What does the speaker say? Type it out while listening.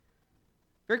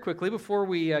Very quickly, before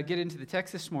we get into the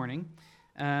text this morning,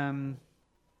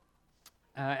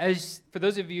 as for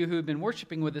those of you who have been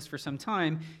worshiping with us for some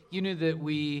time, you know that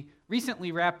we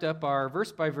recently wrapped up our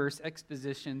verse-by-verse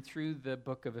exposition through the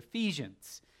book of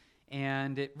Ephesians.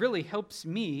 And it really helps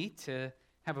me to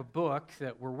have a book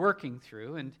that we're working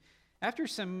through. And after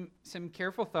some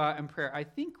careful thought and prayer, I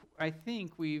think I've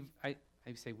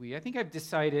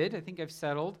decided, I think I've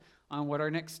settled on what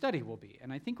our next study will be.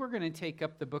 And I think we're going to take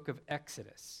up the book of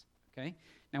Exodus. Okay?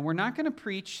 Now, we're not going to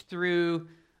preach through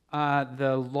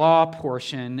the law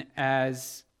portion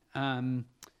as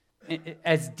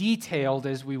detailed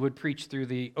as we would preach through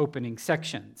the opening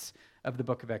sections of the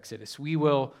book of Exodus. We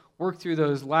will work through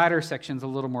those latter sections a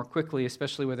little more quickly,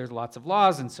 especially where there's lots of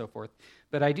laws and so forth.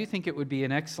 But I do think it would be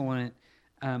an excellent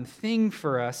thing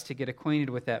for us to get acquainted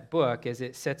with that book as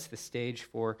it sets the stage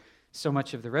for so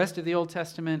much of the rest of the Old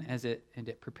Testament and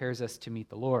it prepares us to meet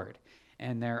the Lord.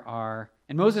 And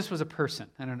Moses was a person.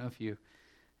 I don't know if you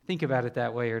think about it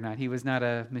that way or not. He was not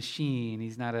a machine.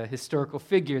 He's not a historical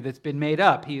figure that's been made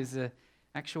up. He is an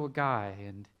actual guy,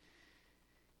 and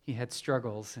he had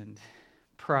struggles and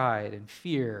pride and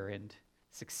fear and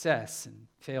success and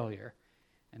failure.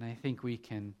 And I think we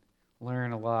can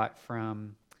learn a lot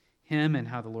from him and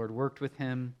how the Lord worked with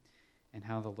him and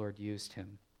how the Lord used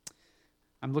him.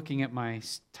 I'm looking at my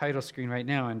title screen right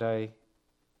now, and I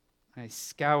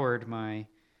scoured my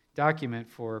document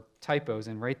for typos,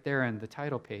 and right there on the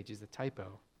title page is a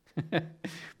typo.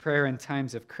 Prayer in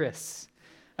Times of Chris.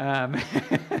 I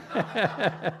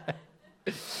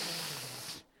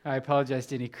apologize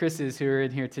to any Chris's who are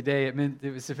in here today. It meant it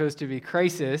was supposed to be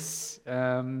crisis.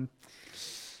 My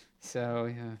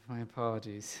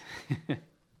apologies.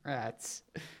 Rats.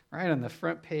 Right on the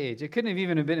front page. It couldn't have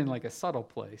even been in like a subtle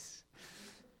place.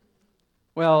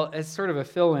 Well, as sort of a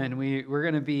fill-in, we're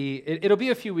going to be. It'll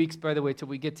be a few weeks, by the way, till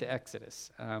we get to Exodus.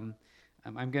 We're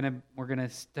gonna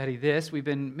study this. We've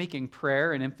been making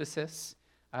prayer an emphasis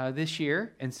this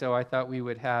year, and so I thought we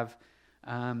would have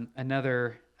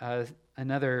another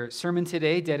sermon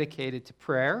today dedicated to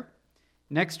prayer.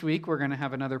 Next week, we're going to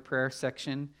have another prayer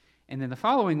section, and then the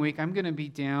following week, I'm going to be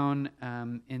down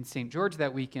in St. George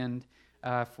that weekend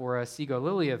for a Seago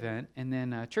Lily event, and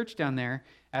then a church down there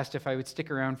asked if I would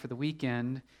stick around for the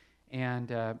weekend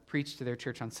and preach to their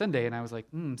church on Sunday, and I was like,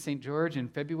 St. George in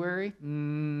February?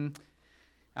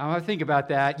 I'll think about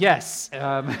that. Yes.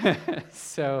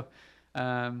 So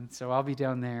I'll be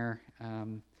down there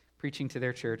preaching to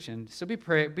their church, and so be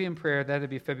in prayer. That'll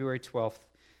be February 12th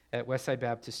at Westside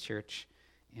Baptist Church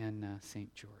in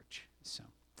St. George. So,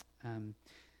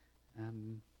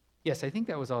 yes, I think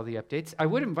that was all the updates. I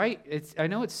would invite. I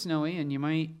know it's snowy, and you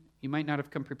might not have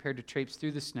come prepared to traipse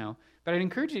through the snow, but I'd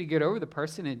encourage you to get over the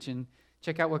parsonage and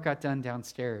check out what got done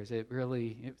downstairs. It's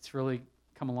really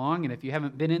come along, and if you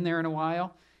haven't been in there in a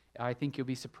while, I think you'll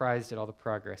be surprised at all the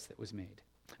progress that was made.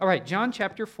 All right, John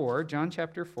chapter 4.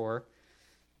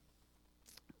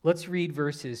 Let's read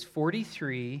verses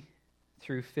 43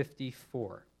 through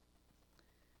 54.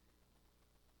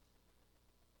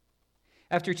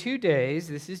 After 2 days,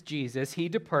 this is Jesus, he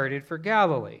departed for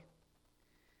Galilee.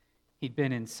 He'd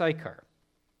been in Sychar.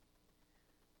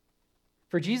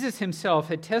 For Jesus himself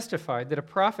had testified that a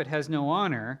prophet has no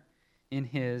honor in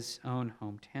his own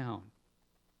hometown.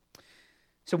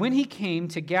 So when he came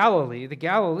to Galilee, the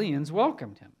Galileans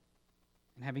welcomed him,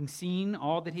 and having seen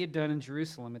all that he had done in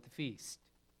Jerusalem at the feast,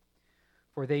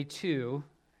 for they too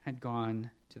had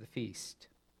gone to the feast.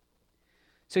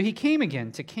 So he came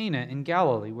again to Cana in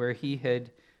Galilee, where he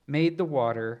had made the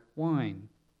water wine.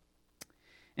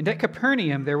 And at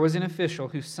Capernaum there was an official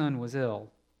whose son was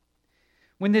ill.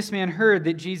 When this man heard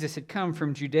that Jesus had come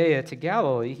from Judea to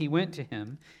Galilee, he went to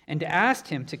him and asked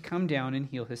him to come down and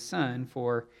heal his son,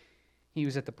 for he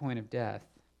was at the point of death.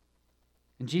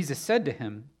 And Jesus said to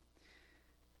him,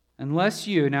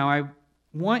 now I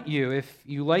want you, if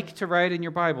you like to write in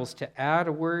your Bibles, to add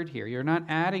a word here. You're not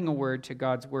adding a word to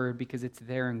God's word because it's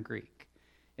there in Greek.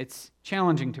 It's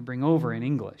challenging to bring over in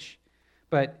English.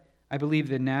 But I believe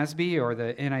the NASB or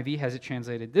the NIV has it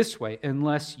translated this way,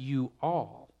 unless you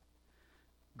all.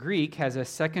 Greek has a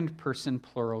second person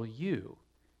plural you,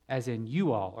 as in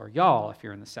you all or y'all if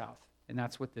you're in the South. And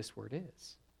that's what this word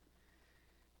is.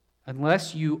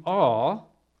 Unless you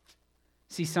all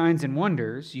see signs and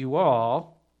wonders, you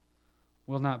all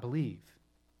will not believe.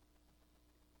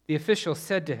 The official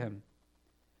said to him,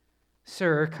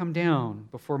 Sir, come down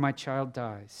before my child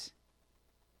dies.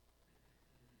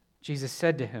 Jesus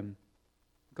said to him,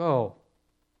 Go,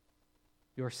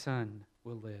 your son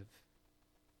will live.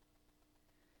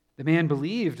 The man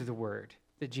believed the word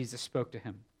that Jesus spoke to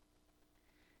him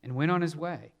and went on his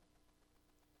way.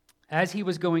 As he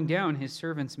was going down, his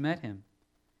servants met him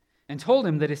and told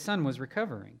him that his son was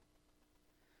recovering.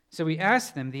 So he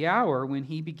asked them the hour when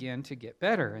he began to get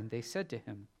better, and they said to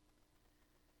him,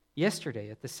 "Yesterday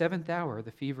at the 7th hour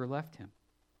the fever left him."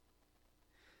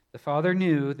 The father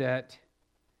knew that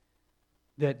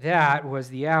was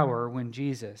the hour when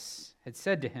Jesus had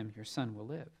said to him, "Your son will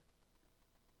live."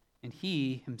 And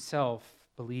he himself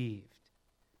believed,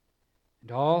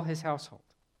 and all his household.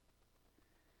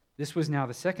 This was now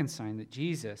the second sign that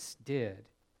Jesus did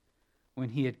when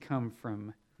he had come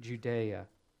from Judea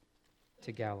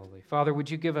to Galilee. Father,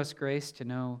 would you give us grace to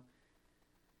know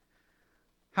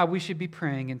how we should be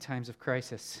praying in times of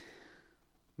crisis?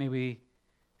 May we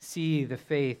see the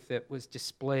faith that was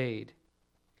displayed.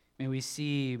 May we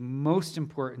see, most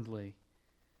importantly,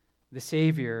 the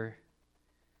Savior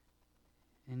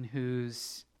in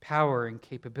whose power and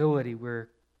capability we're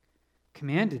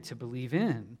commanded to believe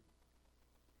in.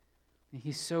 And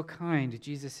he's so kind.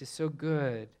 Jesus is so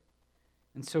good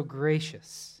and so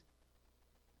gracious.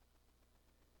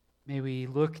 May we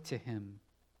look to him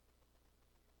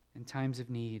in times of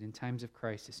need, in times of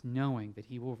crisis, knowing that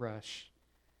he will rush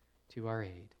to our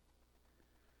aid.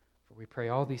 For we pray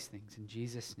all these things in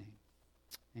Jesus' name.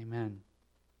 Amen.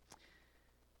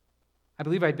 I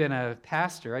believe I'd been a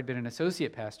pastor. I'd been an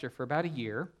associate pastor for about a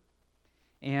year.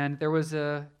 And there was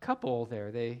a couple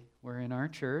there. They were in our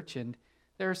church, and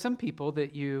there are some people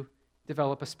that you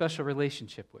develop a special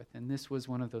relationship with, and this was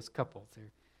one of those couples.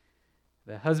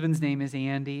 The husband's name is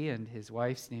Andy, and his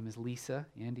wife's name is Lisa,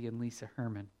 Andy and Lisa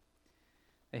Herman.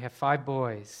 They have 5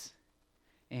 boys,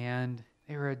 and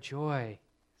they were a joy,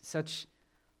 such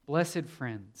blessed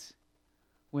friends.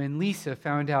 When Lisa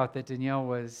found out that Danielle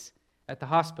was at the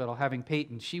hospital having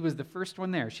Peyton, she was the first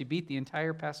one there. She beat the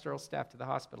entire pastoral staff to the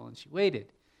hospital, and she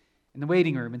waited in the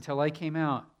waiting room until I came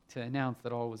out to announce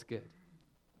that all was good.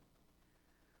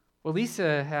 Well,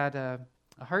 Lisa had a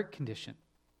heart condition,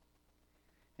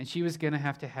 and she was going to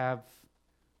have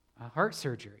a heart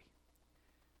surgery.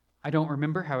 I don't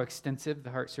remember how extensive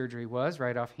the heart surgery was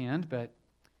right offhand, but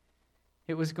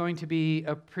it was going to be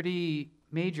a pretty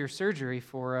major surgery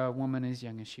for a woman as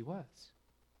young as she was.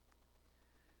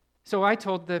 So I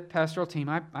told the pastoral team,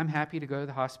 I'm happy to go to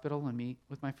the hospital and meet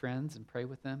with my friends and pray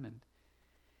with them.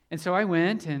 And so I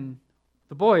went, and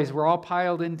the boys were all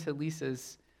piled into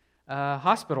Lisa's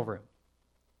hospital room.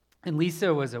 And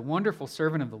Lisa was a wonderful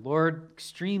servant of the Lord,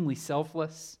 extremely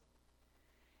selfless.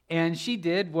 And she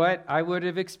did what I would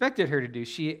have expected her to do.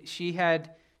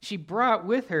 She brought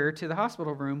with her to the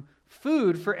hospital room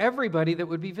food for everybody that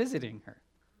would be visiting her.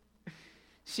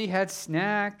 She had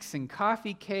snacks and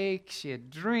coffee cake, she had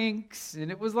drinks,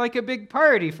 and it was like a big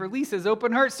party for Lisa's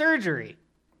open heart surgery.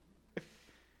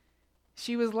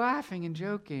 She was laughing and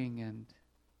joking, and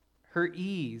her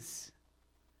ease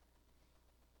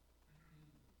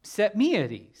set me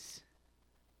at ease.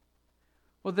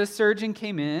 Well, the surgeon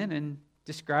came in and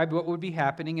described what would be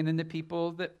happening, and then the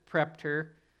people that prepped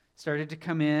her started to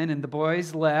come in, and the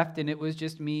boys left, and it was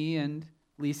just me and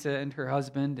Lisa and her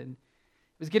husband, and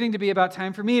it was getting to be about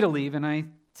time for me to leave, and I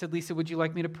said, "Lisa, would you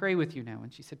like me to pray with you now?"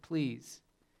 And she said, "Please."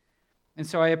 And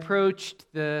so I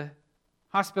approached the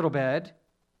hospital bed,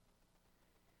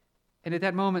 and at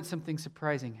that moment, something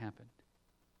surprising happened.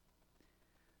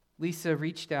 Lisa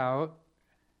reached out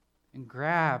and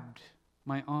grabbed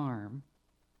my arm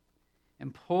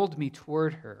and pulled me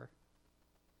toward her.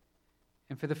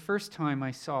 And for the first time,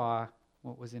 I saw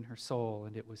what was in her soul,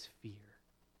 and it was fear.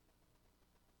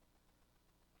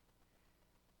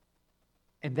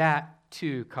 And that,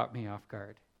 too, caught me off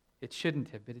guard. It shouldn't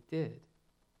have, but it did.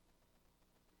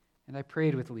 And I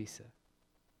prayed with Lisa.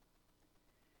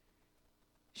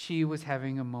 She was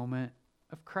having a moment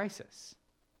of crisis.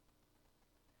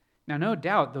 Now, no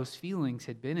doubt those feelings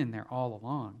had been in there all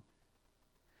along.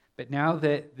 But now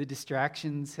that the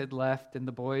distractions had left and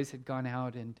the boys had gone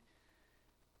out, and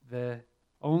the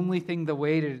only thing that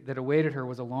awaited her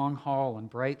was a long hall and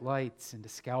bright lights and a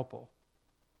scalpel,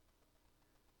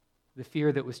 the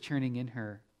fear that was churning in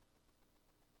her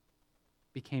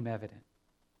became evident.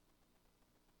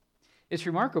 It's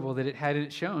remarkable that it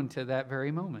hadn't shown to that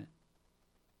very moment.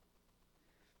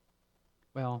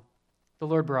 Well, the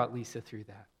Lord brought Lisa through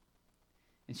that,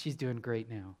 and she's doing great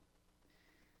now.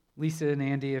 Lisa and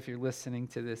Andy, if you're listening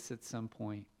to this at some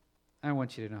point, I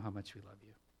want you to know how much we love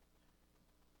you.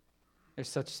 They're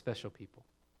such special people.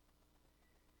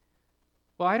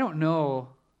 Well, I don't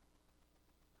know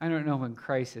when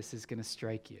crisis is going to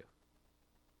strike you.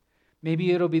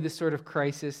 Maybe it'll be the sort of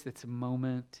crisis that's a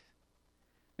moment.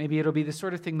 Maybe it'll be the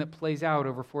sort of thing that plays out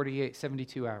over 48,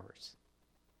 72 hours.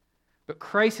 But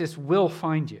crisis will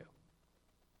find you.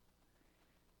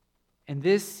 And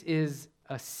this is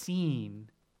a scene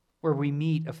where we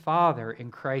meet a father in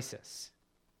crisis.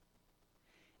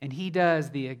 And he does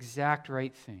the exact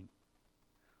right thing.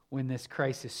 When this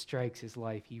crisis strikes his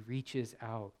life, he reaches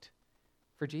out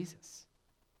for Jesus.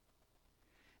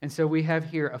 And so we have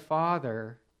here a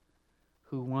father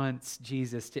who wants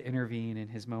Jesus to intervene in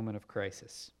his moment of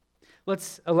crisis.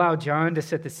 Let's allow John to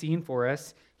set the scene for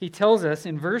us. He tells us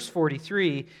in verse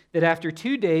 43 that after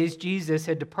 2 days, Jesus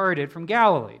had departed from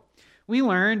Galilee. We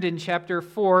learned in chapter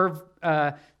 4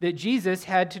 that Jesus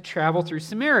had to travel through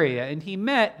Samaria, and he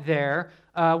met there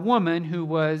a woman who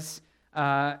was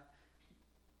in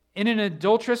an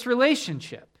adulterous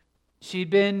relationship. She'd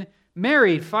been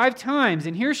married 5 times,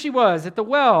 and here she was at the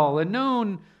well, a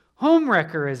known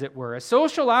homewrecker, as it were, a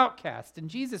social outcast, and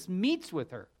Jesus meets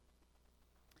with her,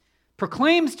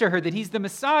 proclaims to her that he's the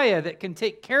Messiah that can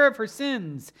take care of her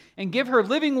sins and give her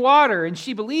living water, and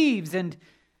she believes, and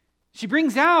she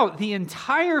brings out the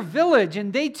entire village,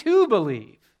 and they too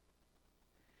believe.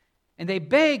 And they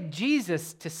beg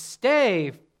Jesus to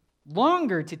stay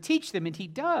longer to teach them, and he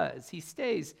does. He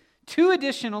stays 2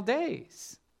 additional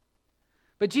days.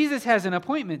 But Jesus has an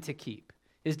appointment to keep.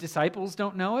 His disciples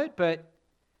don't know it, but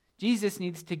Jesus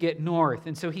needs to get north.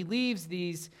 And so he leaves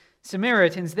these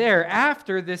Samaritans there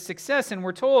after this success. And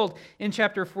we're told in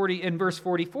chapter 40, in verse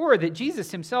 44, that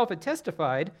Jesus himself had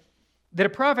testified that a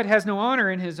prophet has no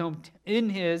honor in his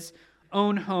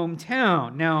own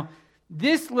hometown. Now,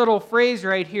 this little phrase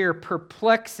right here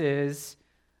perplexes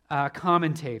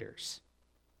commentators.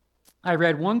 I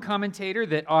read one commentator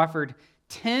that offered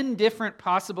 10 different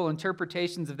possible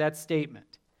interpretations of that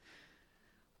statement.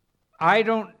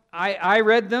 I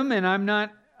read them, and I'm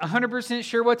not 100%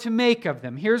 sure what to make of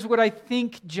them. Here's what I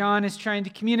think John is trying to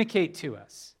communicate to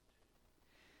us.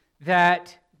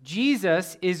 That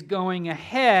Jesus is going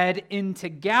ahead into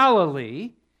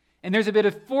Galilee, and there's a bit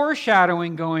of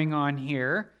foreshadowing going on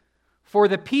here, for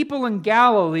the people in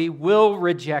Galilee will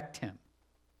reject him.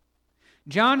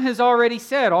 John has already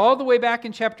said, all the way back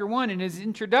in chapter 1 in his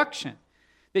introduction,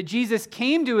 that Jesus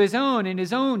came to his own, and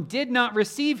his own did not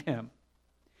receive him.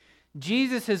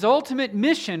 Jesus' ultimate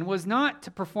mission was not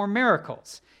to perform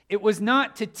miracles. It was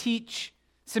not to teach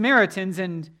Samaritans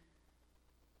and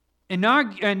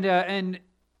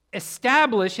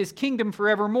establish his kingdom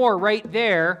forevermore right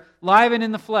there, live and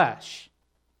in the flesh.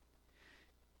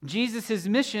 Jesus'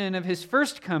 mission of his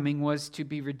first coming was to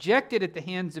be rejected at the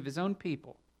hands of his own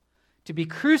people, to be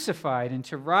crucified and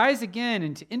to rise again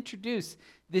and to introduce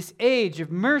this age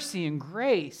of mercy and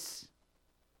grace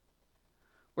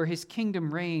where his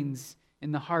kingdom reigns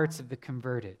in the hearts of the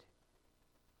converted.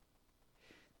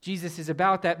 Jesus is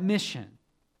about that mission.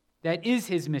 That is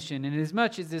his mission. And as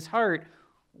much as his heart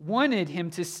wanted him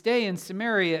to stay in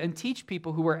Samaria and teach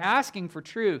people who were asking for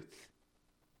truth,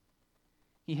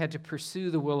 he had to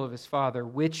pursue the will of his Father,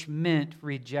 which meant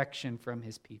rejection from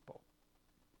his people.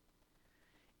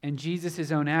 And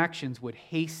Jesus' own actions would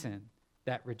hasten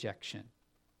that rejection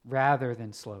rather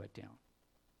than slow it down.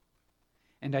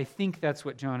 And I think that's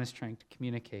what John is trying to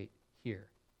communicate here.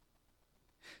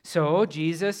 So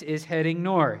Jesus is heading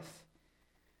north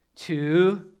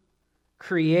to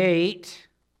create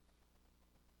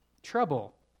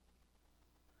trouble,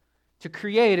 to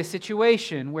create a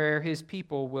situation where his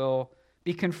people will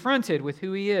be confronted with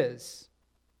who he is.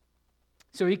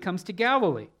 So he comes to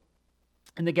Galilee.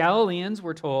 And the Galileans,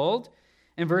 were told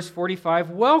in verse 45,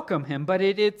 welcome him, but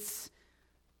it's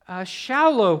a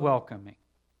shallow welcoming.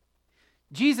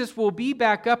 Jesus will be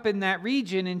back up in that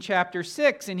region in chapter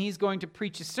 6, and he's going to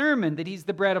preach a sermon that he's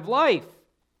the bread of life.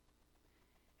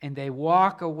 And they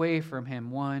walk away from him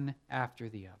one after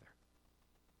the other.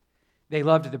 They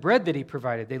loved the bread that he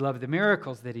provided. They loved the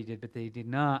miracles that he did, but they did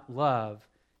not love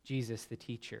Jesus the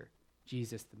teacher,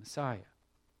 Jesus the Messiah.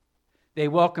 They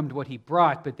welcomed what he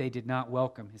brought, but they did not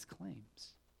welcome his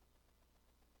claims.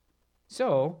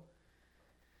 So,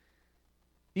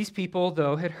 these people,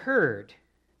 though, had heard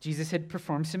Jesus had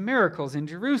performed some miracles in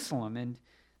Jerusalem, and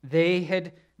they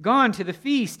had gone to the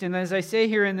feast. And as I say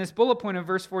here in this bullet point of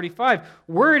verse 45,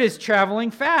 word is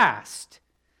traveling fast.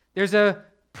 There's a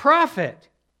prophet,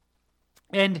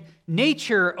 and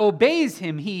nature obeys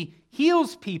him. He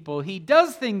heals people. He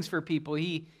does things for people.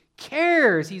 He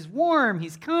cares. He's warm.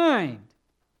 He's kind.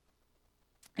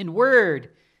 And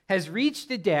word has reached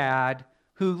a dad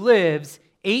who lives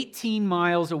 18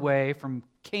 miles away from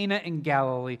Cana in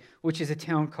Galilee, which is a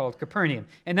town called Capernaum.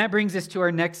 And that brings us to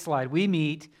our next slide. We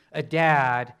meet a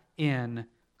dad in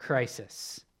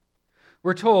crisis.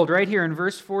 We're told right here in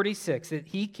verse 46 that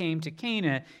he came to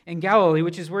Cana in Galilee,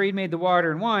 which is where he made the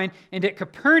water and wine, and at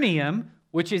Capernaum,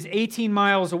 which is 18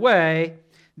 miles away,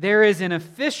 there is an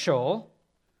official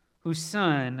whose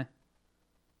son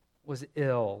was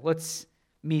ill. Let's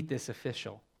meet this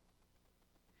official.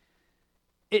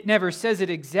 It never says it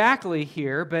exactly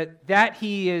here, but that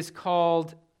he is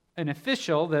called an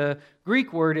official, the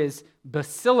Greek word is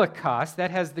basilikos.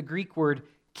 That has the Greek word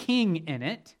king in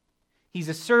it. He's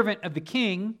a servant of the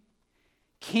king.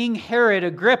 King Herod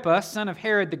Agrippa, son of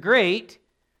Herod the Great,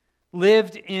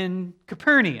 lived in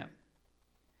Capernaum.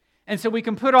 And so we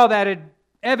can put all that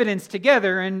evidence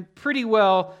together and pretty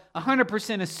well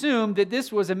 100% assume that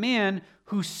this was a man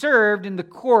who served in the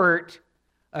court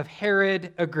of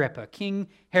Herod Agrippa, King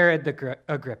Herod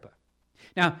Agrippa.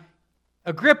 Now,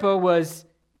 Agrippa was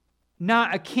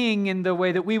not a king in the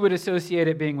way that we would associate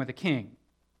it being with a king.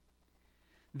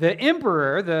 The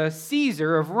emperor, the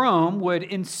Caesar of Rome, would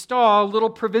install little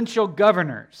provincial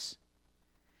governors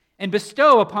and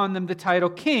bestow upon them the title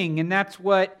king, and that's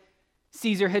what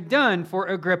Caesar had done for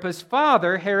Agrippa's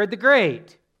father, Herod the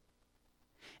Great.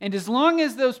 And as long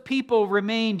as those people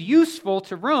remained useful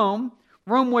to Rome,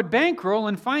 Rome would bankroll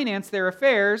and finance their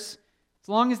affairs as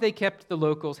long as they kept the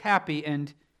locals happy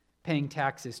and paying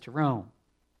taxes to Rome.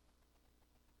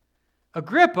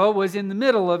 Agrippa was in the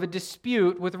middle of a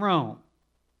dispute with Rome.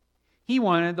 He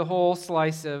wanted the whole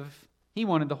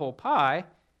pie,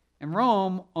 and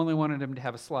Rome only wanted him to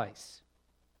have a slice.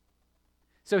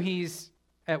 So he's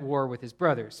at war with his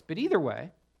brothers. But either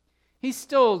way, he's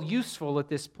still useful at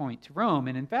this point to Rome.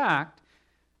 And in fact,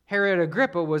 Herod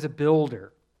Agrippa was a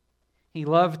builder. He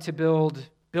loved to build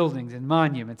buildings and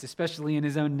monuments, especially in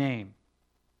his own name.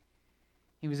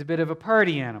 He was a bit of a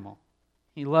party animal.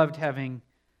 He loved having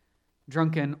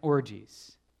drunken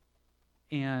orgies.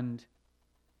 And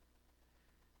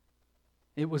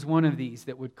it was one of these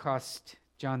that would cost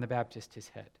John the Baptist his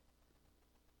head.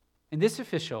 And this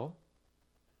official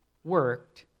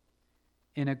worked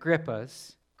in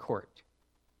Agrippa's court.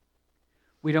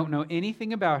 We don't know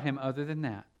anything about him other than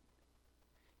that.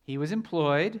 He was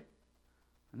employed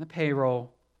on the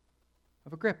payroll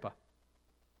of Agrippa.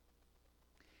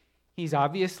 He's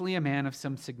obviously a man of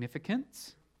some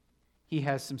significance. He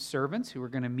has some servants who are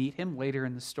going to meet him later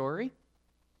in the story.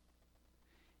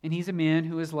 And he's a man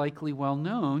who is likely well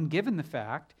known, given the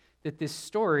fact that this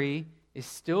story is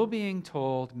still being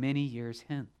told many years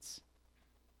hence.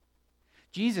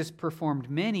 Jesus performed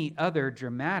many other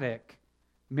dramatic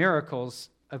miracles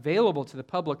available to the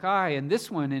public eye, and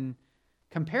this one, in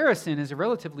comparison, is a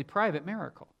relatively private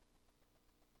miracle.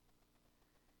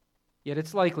 Yet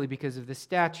it's likely because of the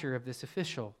stature of this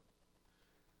official,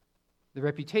 the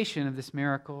reputation of this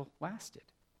miracle lasted.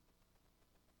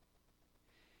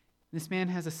 This man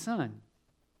has a son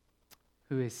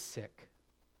who is sick.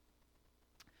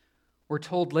 We're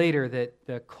told later that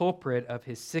the culprit of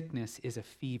his sickness is a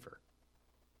fever.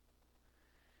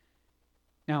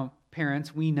 Now,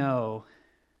 parents, we know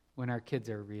when our kids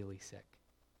are really sick.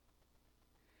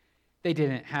 They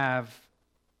didn't have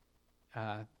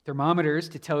thermometers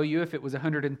to tell you if it was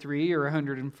 103 or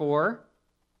 104,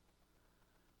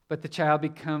 but the child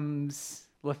becomes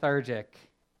lethargic,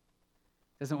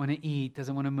 doesn't want to eat,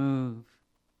 doesn't want to move.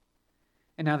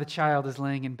 And now the child is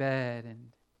laying in bed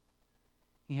and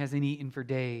he hasn't eaten for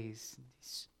days.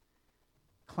 He's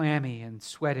clammy and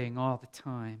sweating all the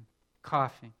time,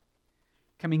 coughing,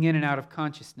 coming in and out of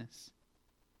consciousness.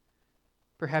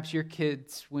 Perhaps your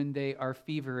kids, when they are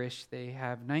feverish, they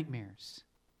have nightmares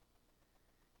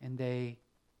and they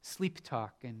sleep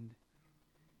talk, and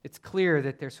it's clear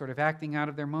that they're sort of acting out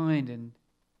of their mind, and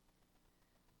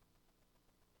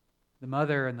the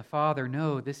mother and the father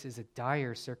know this is a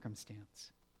dire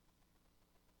circumstance.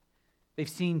 They've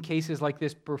seen cases like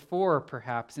this before,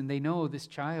 perhaps, and they know this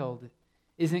child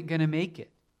isn't going to make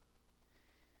it.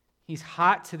 He's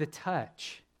hot to the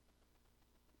touch,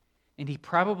 and he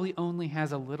probably only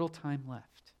has a little time left.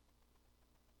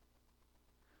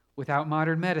 Without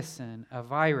modern medicine, a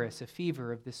virus, a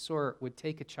fever of this sort would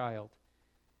take a child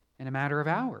in a matter of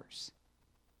hours.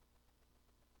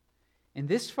 And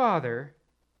this father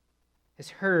has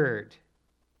heard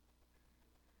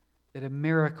that a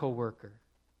miracle worker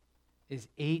is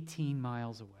 18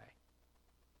 miles away.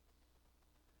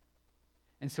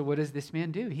 And so what does this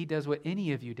man do? He does what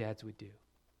any of you dads would do.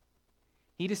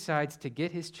 He decides to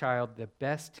get his child the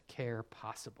best care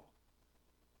possible.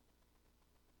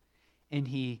 And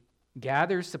he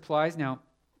gathers supplies. Now,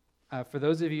 for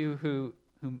those of you who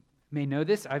may know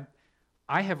this,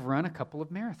 I have run a couple of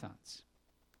marathons.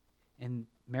 And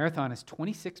marathon is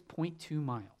 26.2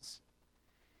 miles.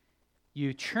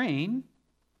 You train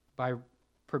by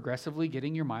progressively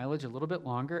getting your mileage a little bit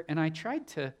longer. And I tried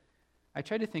to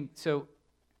think, so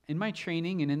in my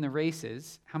training and in the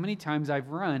races, how many times I've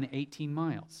run 18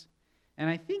 miles? And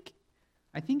I think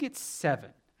it's 7.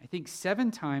 I think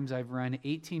 7 times I've run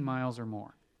 18 miles or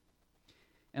more.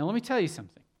 And let me tell you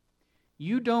something.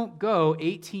 You don't go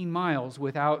 18 miles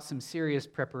without some serious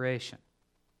preparation.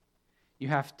 You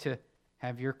have to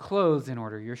have your clothes in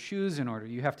order, your shoes in order.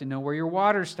 You have to know where your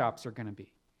water stops are going to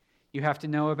be. You have to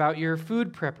know about your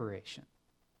food preparation.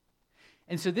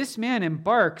 And so this man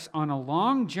embarks on a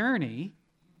long journey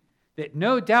that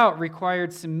no doubt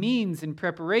required some means and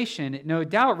preparation. It no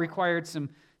doubt required some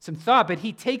thought, but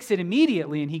he takes it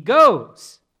immediately and he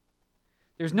goes.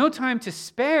 There's no time to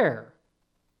spare.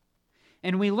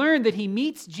 And we learn that he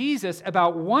meets Jesus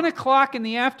about 1 o'clock in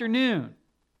the afternoon.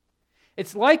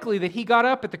 It's likely that he got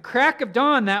up at the crack of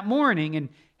dawn that morning and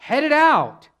headed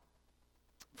out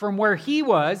from where he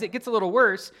was. It gets a little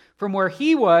worse. From where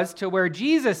he was to where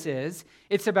Jesus is,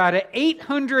 it's about an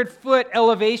 800-foot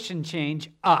elevation change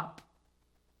up.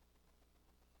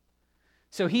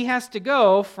 So he has to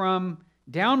go from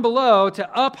down below to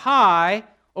up high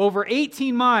over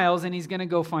 18 miles, and he's going to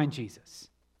go find Jesus.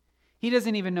 He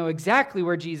doesn't even know exactly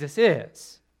where Jesus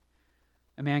is.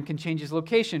 A man can change his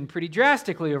location pretty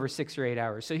drastically over 6 or 8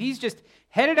 hours. So he's just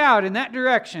headed out in that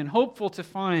direction, hopeful to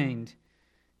find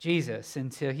Jesus,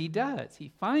 until he does.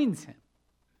 He finds him.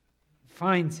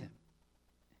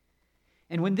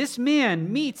 And when this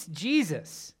man meets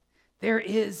Jesus, there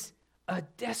is a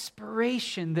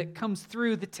desperation that comes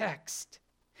through the text.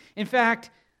 In fact,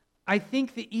 I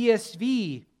think the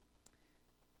ESV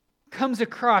comes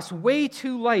across way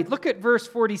too light. Look at verse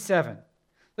 47.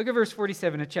 Look at verse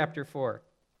 47 of chapter 4.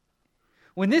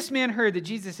 When this man heard that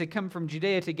Jesus had come from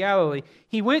Judea to Galilee,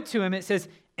 he went to him, it says,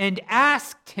 and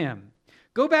asked him.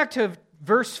 Go back to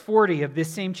verse 40 of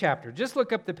this same chapter. Just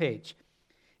look up the page.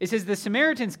 It says, the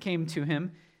Samaritans came to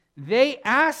him. They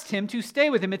asked him to stay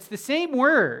with him. It's the same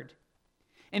word.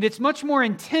 And it's much more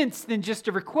intense than just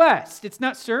a request. It's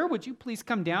not, sir, would you please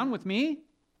come down with me?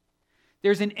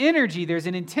 There's an energy, there's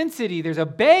an intensity, there's a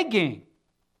begging.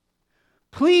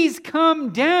 Please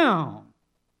come down.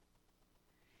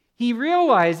 He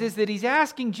realizes that he's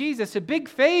asking Jesus a big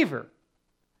favor.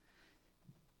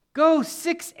 Go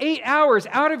 6-8 hours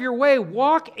out of your way.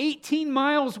 Walk 18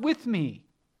 miles with me.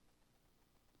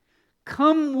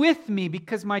 Come with me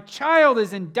because my child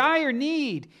is in dire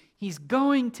need. He's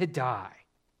going to die.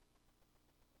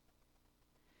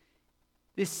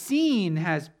 This scene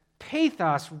has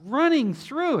pathos running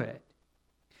through it.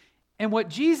 And what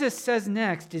Jesus says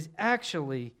next is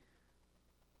actually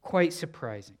quite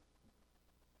surprising.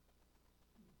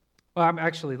 Well,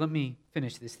 let me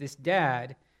finish this. This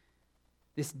dad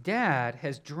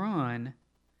has drawn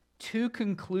 2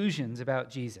 conclusions about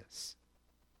Jesus.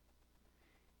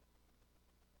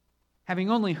 Having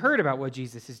only heard about what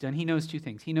Jesus has done, he knows 2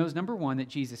 things. He knows, number 1, that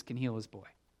Jesus can heal his boy.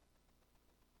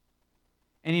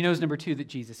 And he knows, number 2, that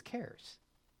Jesus cares.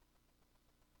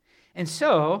 And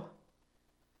so,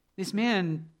 this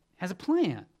man has a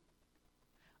plan.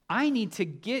 I need to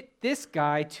get this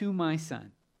guy to my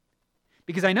son.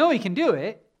 Because I know he can do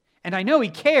it, and I know he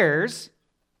cares.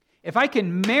 If I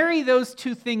can marry those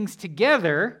 2 things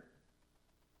together,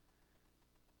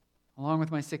 along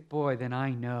with my sick boy, then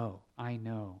I know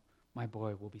my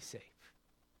boy will be safe.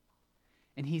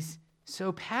 And he's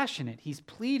so passionate. He's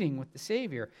pleading with the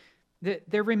Savior.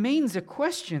 There remains a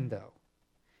question, though.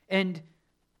 And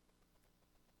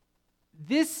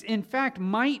this, in fact,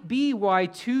 might be why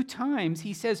 2 times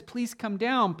he says, please come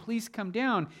down, please come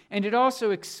down. And it also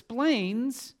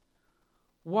explains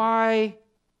why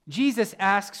Jesus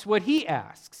asks what he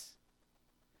asks.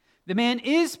 The man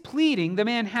is pleading. The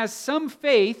man has some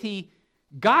faith. He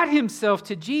got himself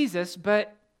to Jesus,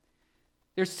 but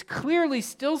there's clearly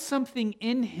still something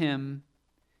in him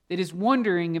that is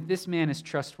wondering if this man is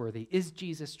trustworthy. Is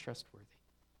Jesus trustworthy?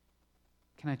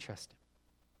 Can I trust him?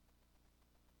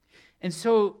 And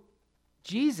so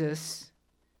Jesus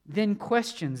then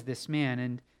questions this man,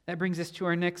 and that brings us to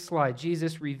our next slide.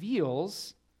 Jesus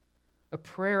reveals a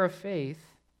prayer of faith,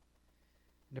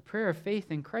 and a prayer of faith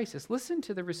in crisis. Listen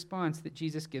to the response that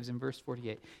Jesus gives in verse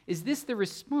 48. Is this the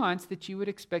response that you would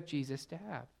expect Jesus to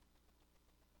have?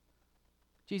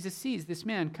 Jesus sees this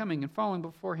man coming and falling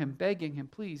before him, begging him,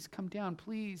 please come down,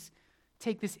 please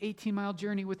take this 18-mile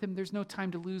journey with him. There's no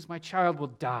time to lose. My child will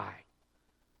die.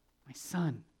 My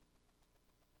son.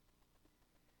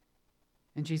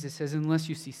 And Jesus says, unless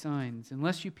you see signs,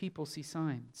 unless you people see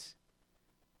signs,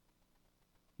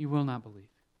 you will not believe.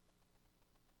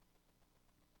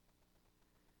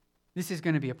 This is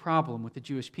going to be a problem with the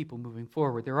Jewish people moving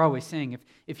forward. They're always saying,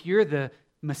 if you're the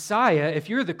Messiah, if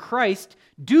you're the Christ,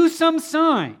 do some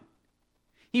sign.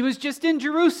 He was just in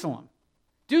Jerusalem.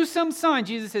 Do some sign.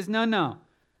 Jesus says, no.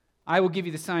 I will give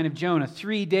you the sign of Jonah.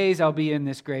 3 days I'll be in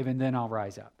this grave and then I'll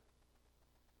rise up.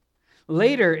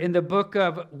 Later in the book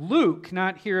of Luke,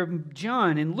 not here of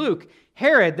John, in Luke,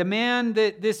 Herod, the man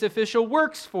that this official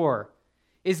works for,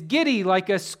 is giddy like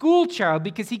a school child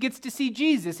because he gets to see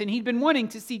Jesus, and he'd been wanting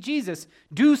to see Jesus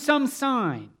do some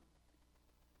sign.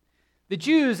 The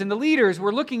Jews and the leaders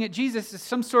were looking at Jesus as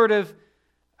some sort of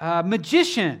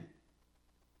magician.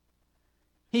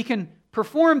 He can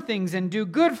perform things and do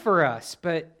good for us,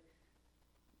 but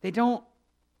they don't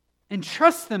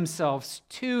entrust themselves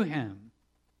to him.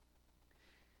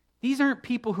 These aren't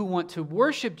people who want to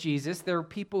worship Jesus. They're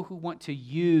people who want to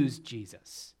use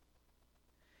Jesus.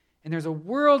 And there's a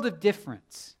world of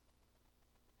difference.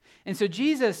 And so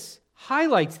Jesus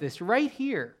highlights this right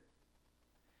here.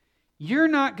 You're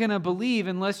not going to believe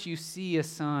unless you see a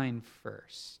sign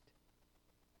first.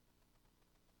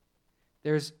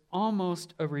 There's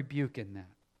almost a rebuke in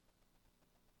that.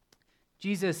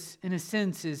 Jesus, in a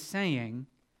sense, is saying,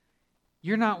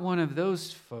 you're not one of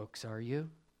those folks, are you?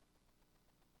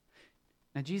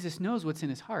 Now, Jesus knows what's in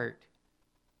his heart.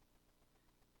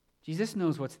 Jesus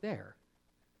knows what's there.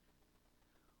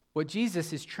 What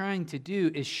Jesus is trying to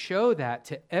do is show that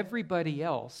to everybody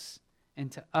else and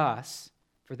to us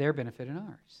for their benefit and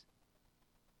ours.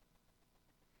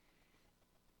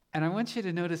 And I want you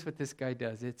to notice what this guy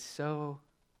does. It's so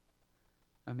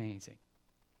amazing.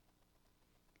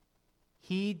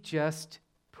 He just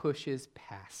pushes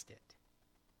past it.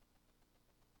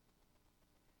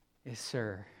 Yes,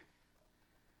 sir.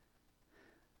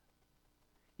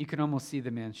 You can almost see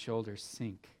the man's shoulders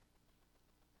sink.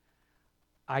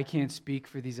 I can't speak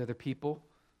for these other people.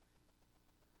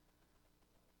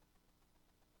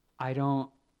 I don't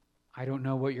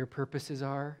know what your purposes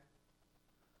are.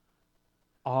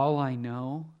 All I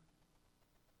know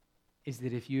is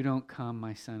that if you don't come,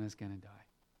 my son is going to die.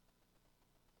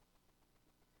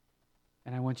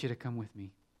 And I want you to come with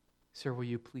me. Sir, will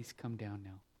you please come down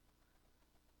now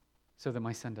so that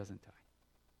my son doesn't die?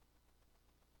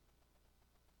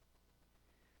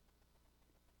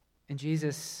 And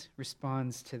Jesus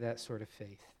responds to that sort of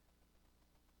faith.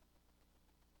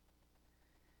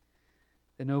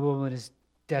 The nobleman is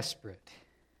desperate,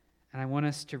 and I want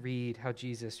us to read how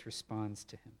Jesus responds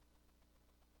to him.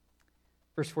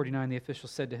 Verse 49, the official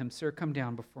said to him, "Sir, come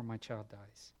down before my child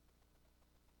dies."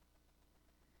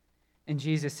 And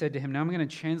Jesus said to him, now I'm going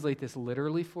to translate this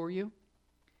literally for you,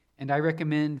 and I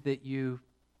recommend that you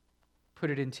put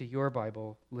it into your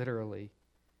Bible literally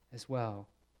as well.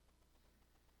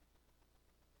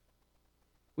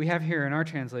 We have here in our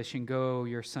translation, "Go,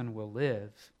 your son will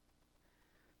live."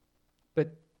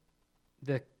 But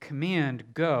the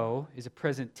command, "go," is a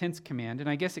present tense command, and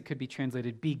I guess it could be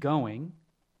translated, "be going,"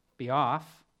 be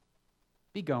off,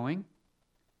 be going.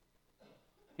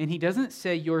 And he doesn't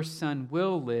say, "Your son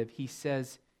will live." He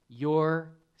says,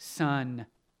 "Your son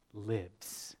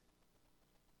lives."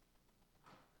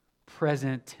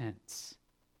 Present tense.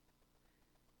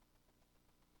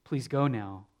 Please go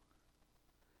now.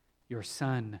 Your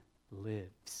son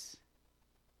lives.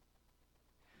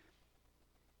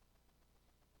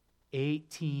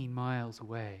 18 miles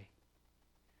away.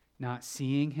 Not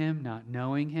seeing him, not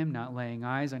knowing him, not laying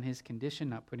eyes on his condition,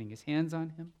 not putting his hands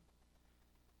on him.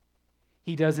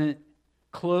 He doesn't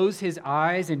close his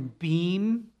eyes and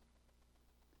beam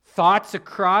thoughts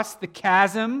across the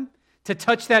chasm to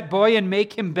touch that boy and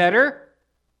make him better.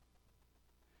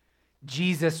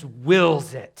 Jesus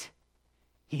wills it.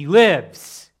 He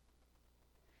lives.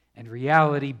 And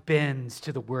reality bends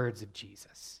to the words of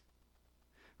Jesus.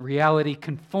 Reality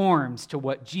conforms to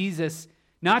what Jesus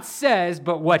not says,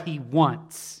 but what he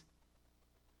wants.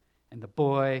 And the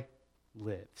boy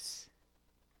lives.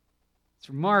 It's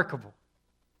remarkable.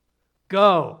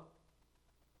 Go.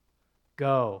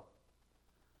 Go.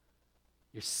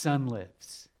 Your son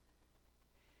lives.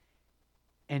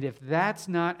 And if that's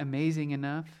not amazing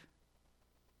enough,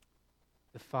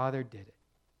 the Father did it.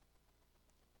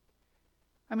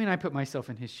 I mean, I put myself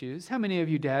in his shoes. How many of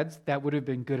you dads that would have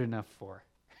been good enough for?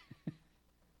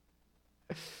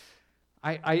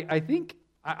 I think,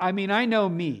 I mean, I know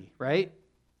me, right?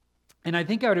 And I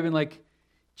think I would have been like,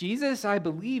 Jesus, I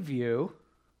believe you,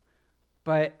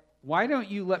 but why don't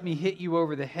you let me hit you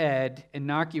over the head and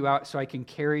knock you out so I can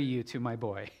carry you to my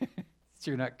boy?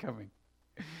 So you're not coming.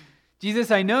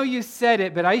 Jesus, I know you said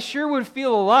it, but I sure would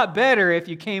feel a lot better if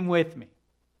you came with me.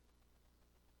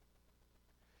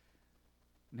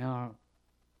 No,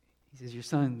 he says, your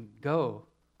son, go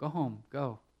home,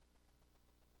 go.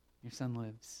 Your son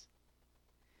lives.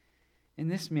 And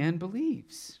this man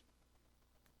believes.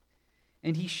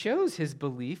 And he shows his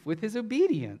belief with his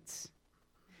obedience.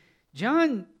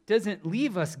 John doesn't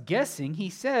leave us guessing. He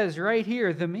says right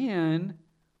here, the man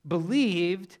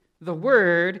believed the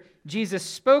word, Jesus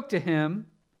spoke to him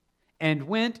and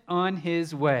went on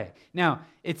his way. Now,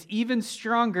 it's even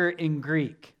stronger in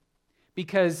Greek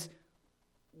because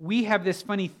we have this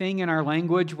funny thing in our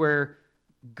language where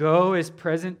go is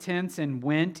present tense and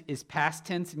went is past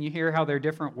tense, and you hear how they're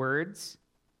different words.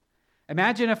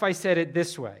 Imagine if I said it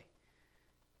this way.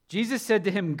 Jesus said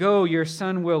to him, "Go, your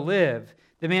son will live."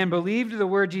 The man believed the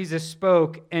word Jesus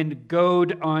spoke and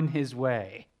goed on his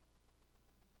way.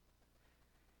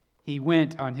 He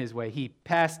went on his way. He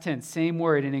past tense, same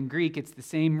word, and in Greek it's the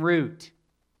same root.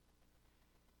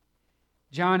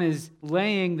 John is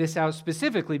laying this out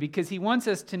specifically because he wants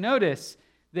us to notice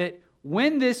that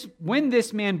when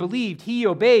this man believed, he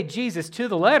obeyed Jesus to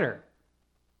the letter.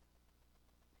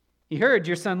 He heard,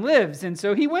 "Your son lives," and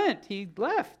so he went. He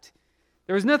left.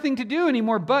 There was nothing to do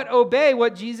anymore but obey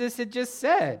what Jesus had just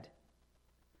said.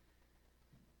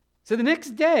 So the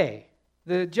next day,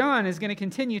 John is going to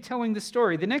continue telling the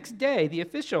story. The next day, the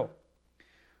official,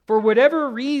 for whatever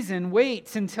reason,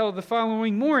 waits until the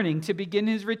following morning to begin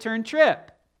his return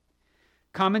trip.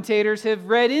 Commentators have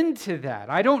read into that.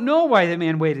 I don't know why the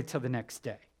man waited till the next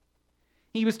day.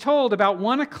 He was told about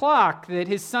 1 o'clock that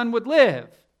his son would live,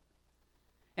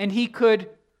 and he could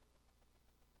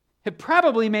have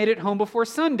probably made it home before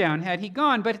sundown had he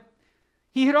gone, but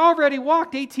he had already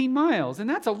walked 18 miles, and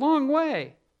that's a long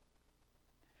way.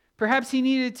 Perhaps he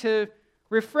needed to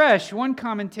refresh. One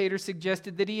commentator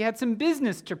suggested that he had some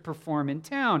business to perform in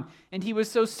town, and he was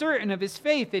so certain of his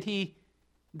faith that he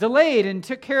delayed and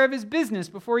took care of his business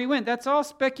before he went. That's all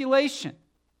speculation.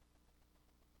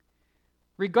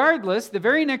 Regardless, the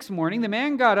very next morning, the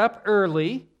man got up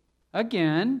early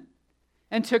again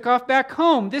and took off back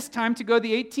home, this time to go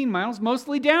the 18 miles,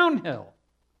 mostly downhill.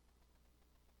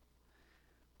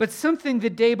 But something the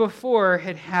day before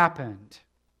had happened.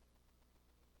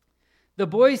 The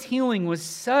boy's healing was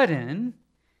sudden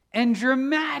and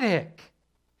dramatic.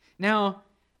 Now,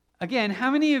 again, how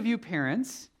many of you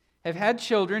parents have had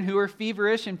children who are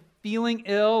feverish and feeling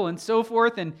ill and so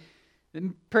forth, and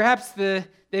perhaps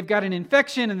they've got an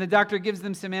infection and the doctor gives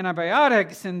them some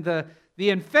antibiotics and the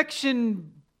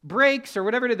infection breaks or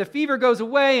whatever, the fever goes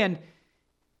away, and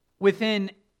within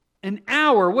an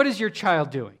hour, what is your child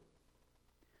doing?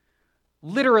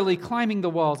 Literally climbing the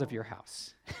walls of your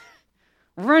house,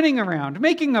 running around,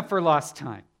 making up for lost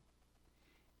time.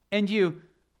 And you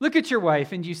look at your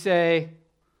wife and you say,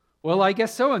 "Well, I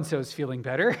guess so-and-so's feeling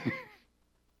better."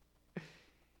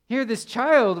 Here, this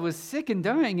child was sick and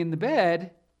dying in the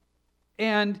bed,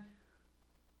 and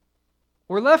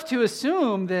we're left to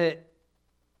assume that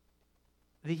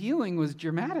the healing was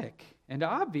dramatic and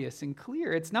obvious and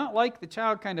clear. It's not like the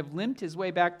child kind of limped his way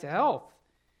back to health.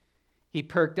 He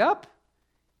perked up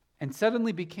and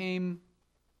suddenly became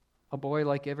a boy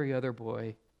like every other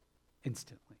boy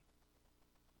instantly.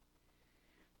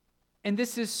 And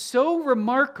this is so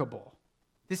remarkable.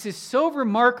 This is so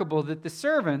remarkable that the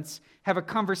servants have a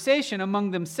conversation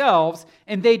among themselves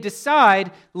and they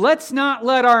decide, let's not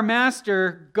let our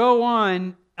master go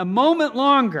on a moment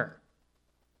longer.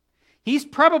 He's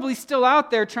probably still out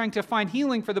there trying to find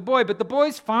healing for the boy, but the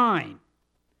boy's fine.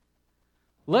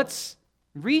 Let's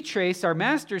retrace our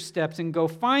master's steps and go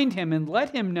find him and let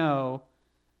him know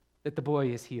that the boy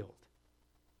is healed.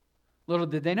 Little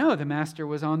did they know the master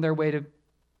was on their way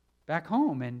back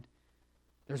home, and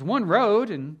there's one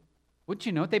road, and wouldn't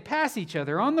you know it, they pass each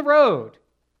other on the road.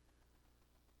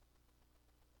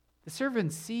 The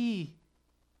servants see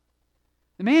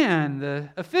the man,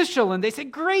 the official, and they say,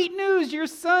 "Great news, your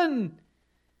son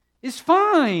is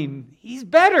fine. He's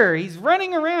better. He's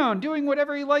running around doing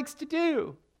whatever he likes to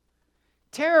do,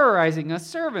 terrorizing us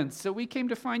servants, so we came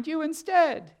to find you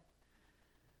instead."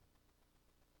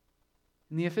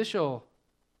 And the official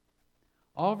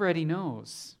already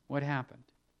knows what happened.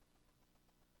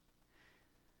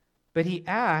 But he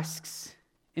asks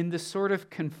in the sort of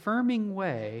confirming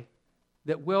way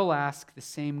that we'll ask the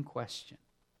same question.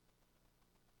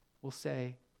 We'll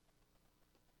say,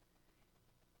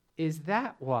 "Is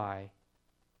that why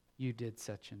you did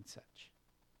such and such?"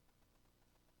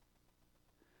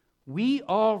 We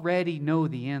already know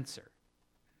the answer.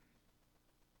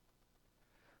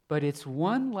 But it's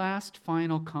one last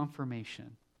final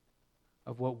confirmation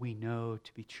of what we know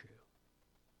to be true.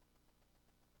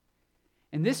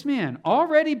 And this man,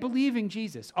 already believing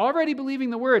Jesus, already believing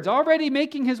the words, already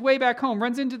making his way back home,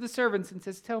 runs into the servants and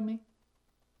says, "Tell me,"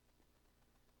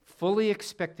 fully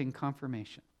expecting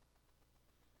confirmation.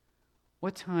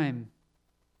 What time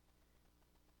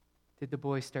did the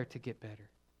boy start to get better?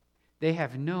 They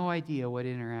have no idea what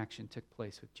interaction took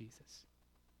place with Jesus.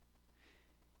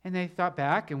 And they thought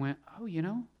back and went, "Oh, it's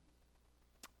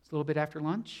a little bit after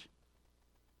lunch.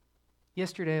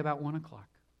 Yesterday about 1 o'clock.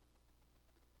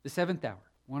 The 7th hour,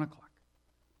 1 o'clock.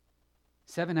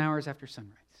 7 hours after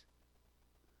sunrise.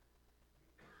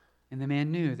 And the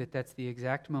man knew that that's the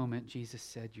exact moment Jesus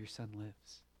said, your son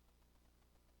lives.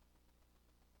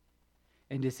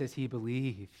 And it says he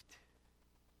believed.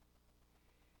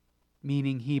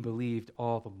 Meaning he believed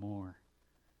all the more.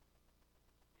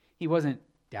 He wasn't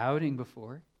doubting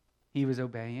before. He was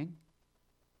obeying.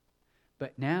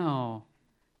 But now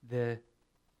the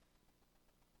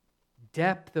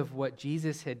depth of what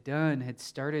Jesus had done had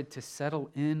started to settle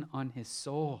in on his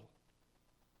soul.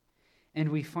 And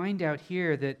we find out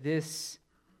here that this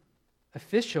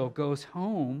official goes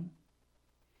home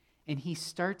and he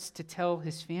starts to tell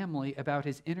his family about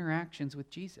his interactions with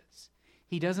Jesus.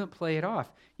 He doesn't play it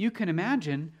off. You can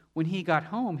imagine when he got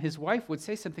home, his wife would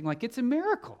say something like, it's a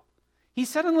miracle. He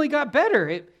suddenly got better.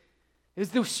 It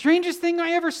was the strangest thing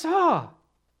I ever saw.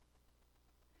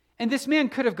 And this man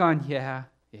could have gone, yeah,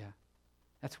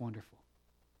 that's wonderful.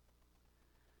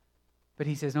 But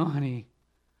he says, no, honey,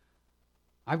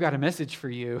 I've got a message for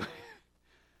you.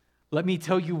 Let me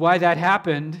tell you why that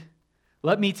happened.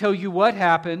 Let me tell you what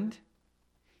happened.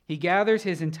 He gathers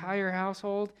his entire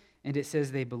household, and it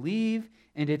says they believe,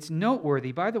 and it's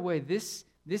noteworthy. By the way, this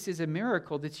is a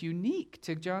miracle that's unique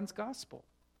to John's gospel.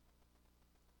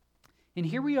 And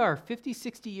here we are, 50,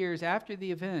 60 years after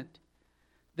the event.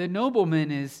 The nobleman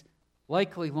is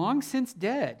likely long since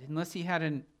dead, unless he had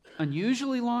an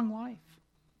unusually long life.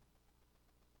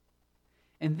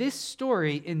 And this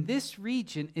story in this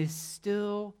region is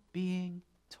still being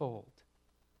told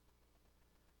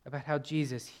about how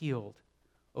Jesus healed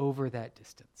over that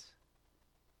distance.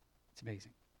 It's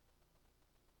amazing.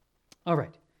 All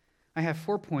right, I have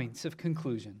 4 points of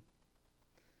conclusion.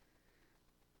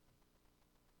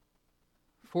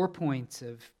 4 points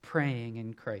of praying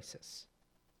in crisis.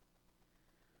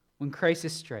 When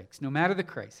crisis strikes, no matter the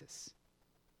crisis.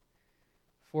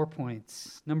 4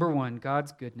 points. Number 1,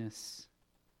 God's goodness.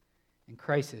 In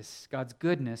crisis, God's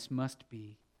goodness must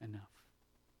be enough.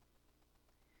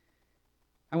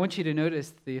 I want you to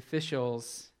notice the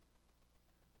official's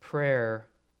prayer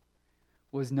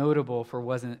was notable for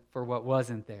what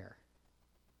wasn't there.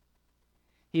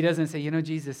 He doesn't say,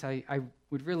 Jesus, I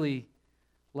would really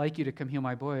like you to come heal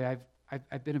my boy.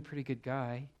 I've been a pretty good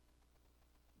guy.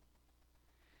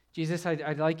 Jesus,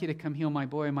 I'd like you to come heal my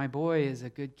boy. My boy is a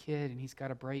good kid, and he's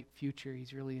got a bright future.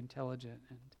 He's really intelligent,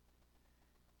 and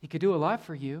he could do a lot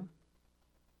for you.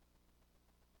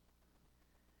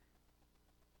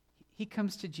 He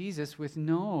comes to Jesus with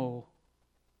no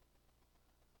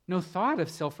thought of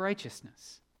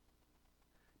self-righteousness,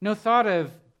 no thought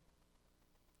of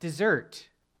desert.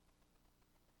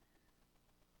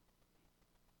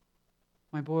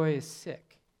 My boy is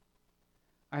sick.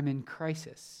 I'm in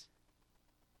crisis.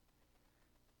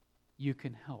 You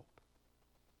can help.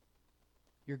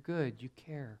 You're good. You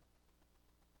care.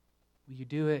 Will you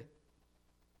do it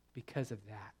because of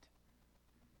that?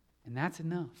 And that's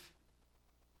enough.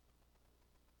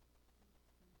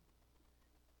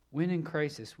 When in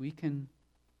crisis, we can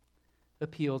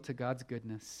appeal to God's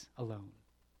goodness alone.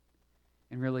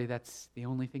 And really, that's the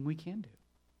only thing we can do.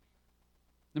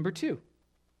 Number 2,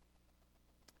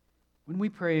 when we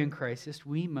pray in crisis,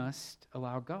 we must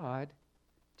allow God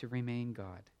to remain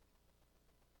God.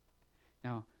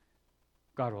 Now,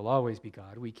 God will always be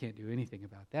God. We can't do anything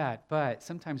about that. But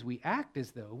sometimes we act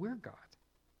as though we're God.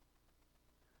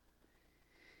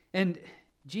 And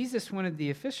Jesus wanted the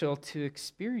official to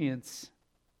experience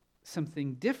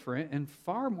something different and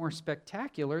far more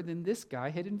spectacular than this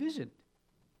guy had envisioned.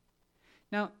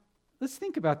 Now, let's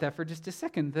think about that for just a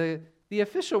second. The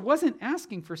official wasn't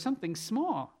asking for something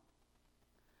small.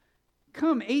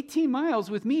 Come 18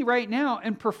 miles with me right now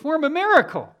and perform a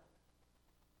miracle.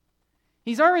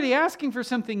 He's already asking for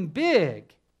something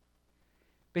big.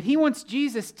 But he wants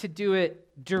Jesus to do it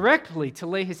directly, to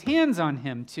lay his hands on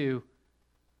him, to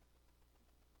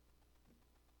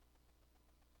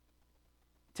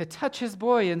touch his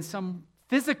boy in some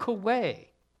physical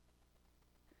way.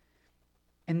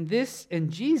 And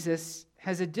Jesus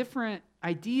has a different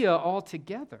idea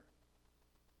altogether.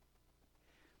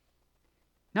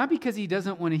 Not because he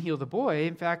doesn't want to heal the boy.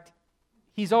 In fact,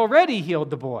 he's already healed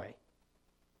the boy.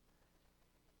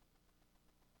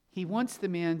 He wants the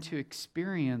man to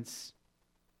experience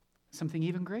something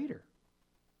even greater.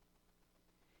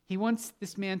 He wants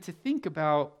this man to think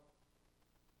about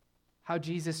how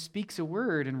Jesus speaks a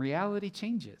word and reality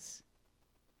changes.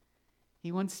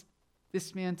 He wants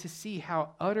this man to see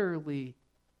how utterly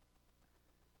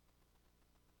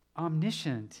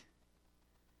omniscient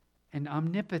and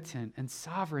omnipotent and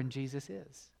sovereign Jesus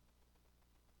is.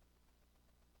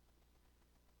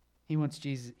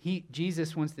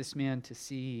 Jesus wants this man to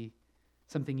see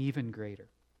something even greater.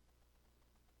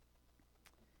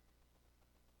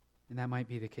 And that might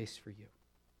be the case for you.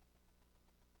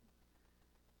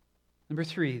 Number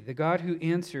 3, the God who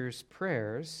answers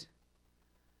prayers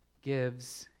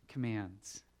gives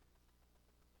commands.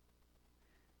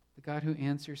 The God who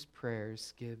answers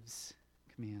prayers gives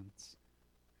commands.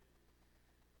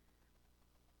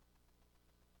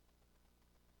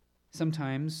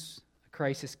 Sometimes a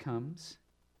crisis comes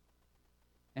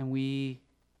and we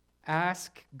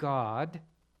ask God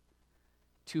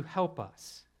to help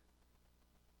us.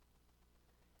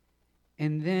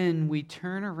 And then we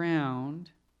turn around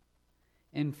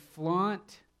and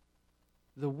flaunt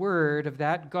the word of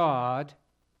that God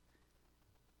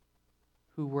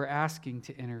who we're asking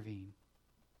to intervene.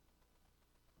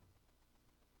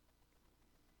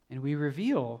 And we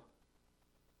reveal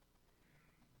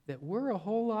that we're a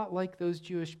whole lot like those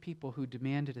Jewish people who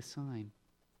demanded a sign.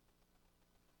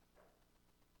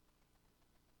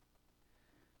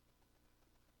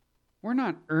 We're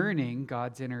not earning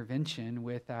God's intervention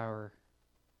with our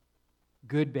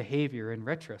good behavior in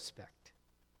retrospect.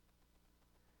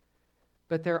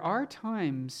 But there are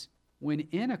times when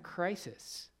in a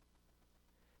crisis,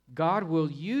 God will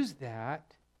use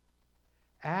that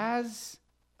as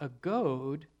a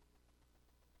goad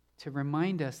to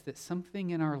remind us that something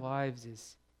in our lives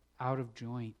is out of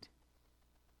joint.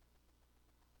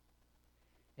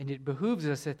 And it behooves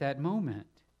us at that moment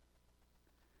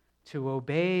to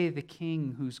obey the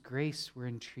King whose grace we're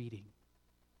entreating.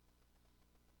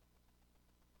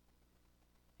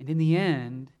 And in the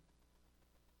end,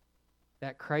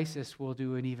 that crisis will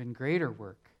do an even greater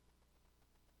work,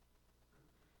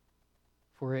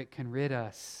 for it can rid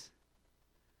us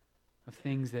of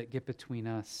things that get between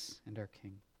us and our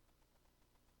King.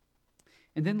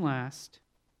 And then last,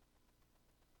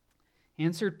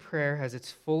 answered prayer has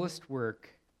its fullest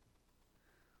work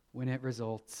when it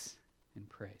results in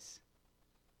praise.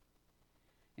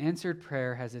 Answered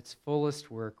prayer has its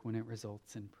fullest work when it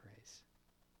results in praise.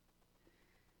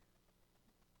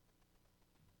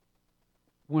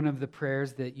 One of the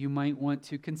prayers that you might want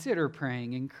to consider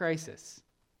praying in crisis.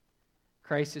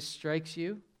 Crisis strikes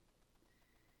you.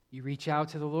 You reach out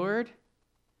to the Lord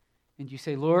and you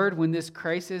say, Lord, when this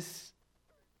crisis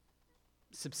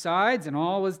subsides and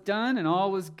all was done and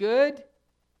all was good,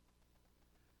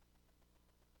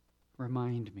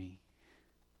 remind me.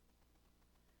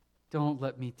 Don't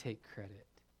let me take credit.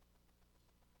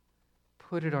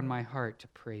 Put it on my heart to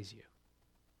praise you.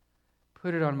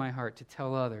 Put it on my heart to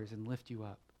tell others and lift you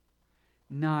up.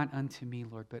 Not unto me,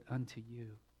 Lord, but unto you.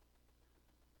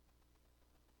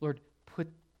 Lord,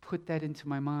 put that into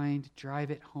my mind, drive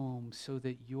it home so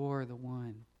that you're the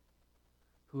one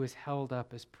who is held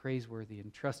up as praiseworthy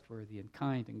and trustworthy and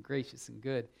kind and gracious and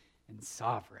good and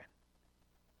sovereign.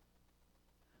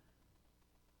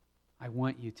 I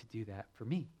want you to do that for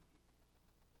me.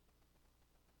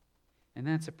 And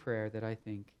that's a prayer that I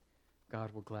think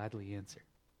God will gladly answer.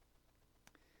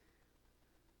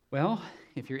 Well,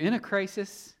 if you're in a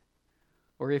crisis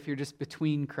or if you're just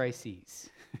between crises,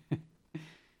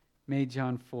 may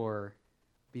John 4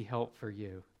 be help for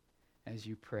you as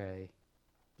you pray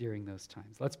during those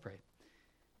times. Let's pray.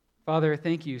 Father,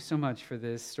 thank you so much for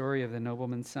this story of the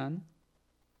nobleman's son.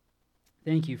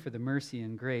 Thank you for the mercy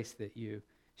and grace that you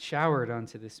showered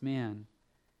onto this man.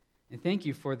 And thank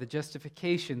you for the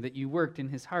justification that you worked in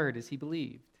his heart as he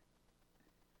believed.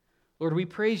 Lord, we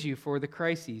praise you for the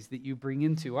crises that you bring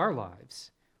into our lives,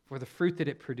 for the fruit that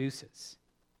it produces,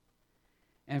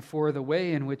 and for the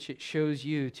way in which it shows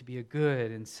you to be a good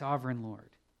and sovereign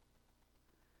Lord.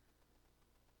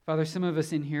 Father, some of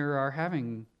us in here are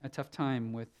having a tough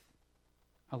time with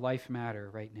a life matter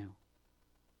right now.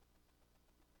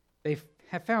 They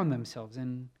have found themselves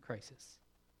in crisis.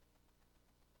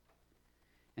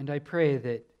 And I pray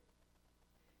that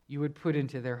you would put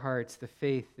into their hearts the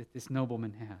faith that this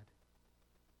nobleman had,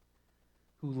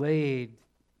 who laid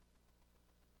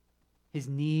his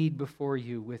need before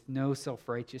you with no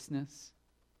self-righteousness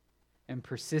and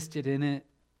persisted in it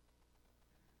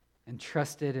and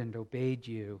trusted and obeyed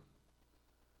you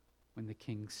when the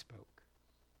king spoke.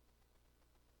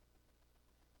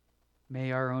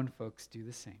 May our own folks do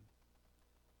the same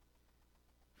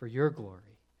for your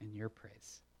glory and your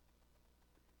praise.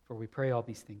 For we pray all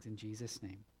these things in Jesus'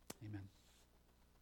 name. Amen.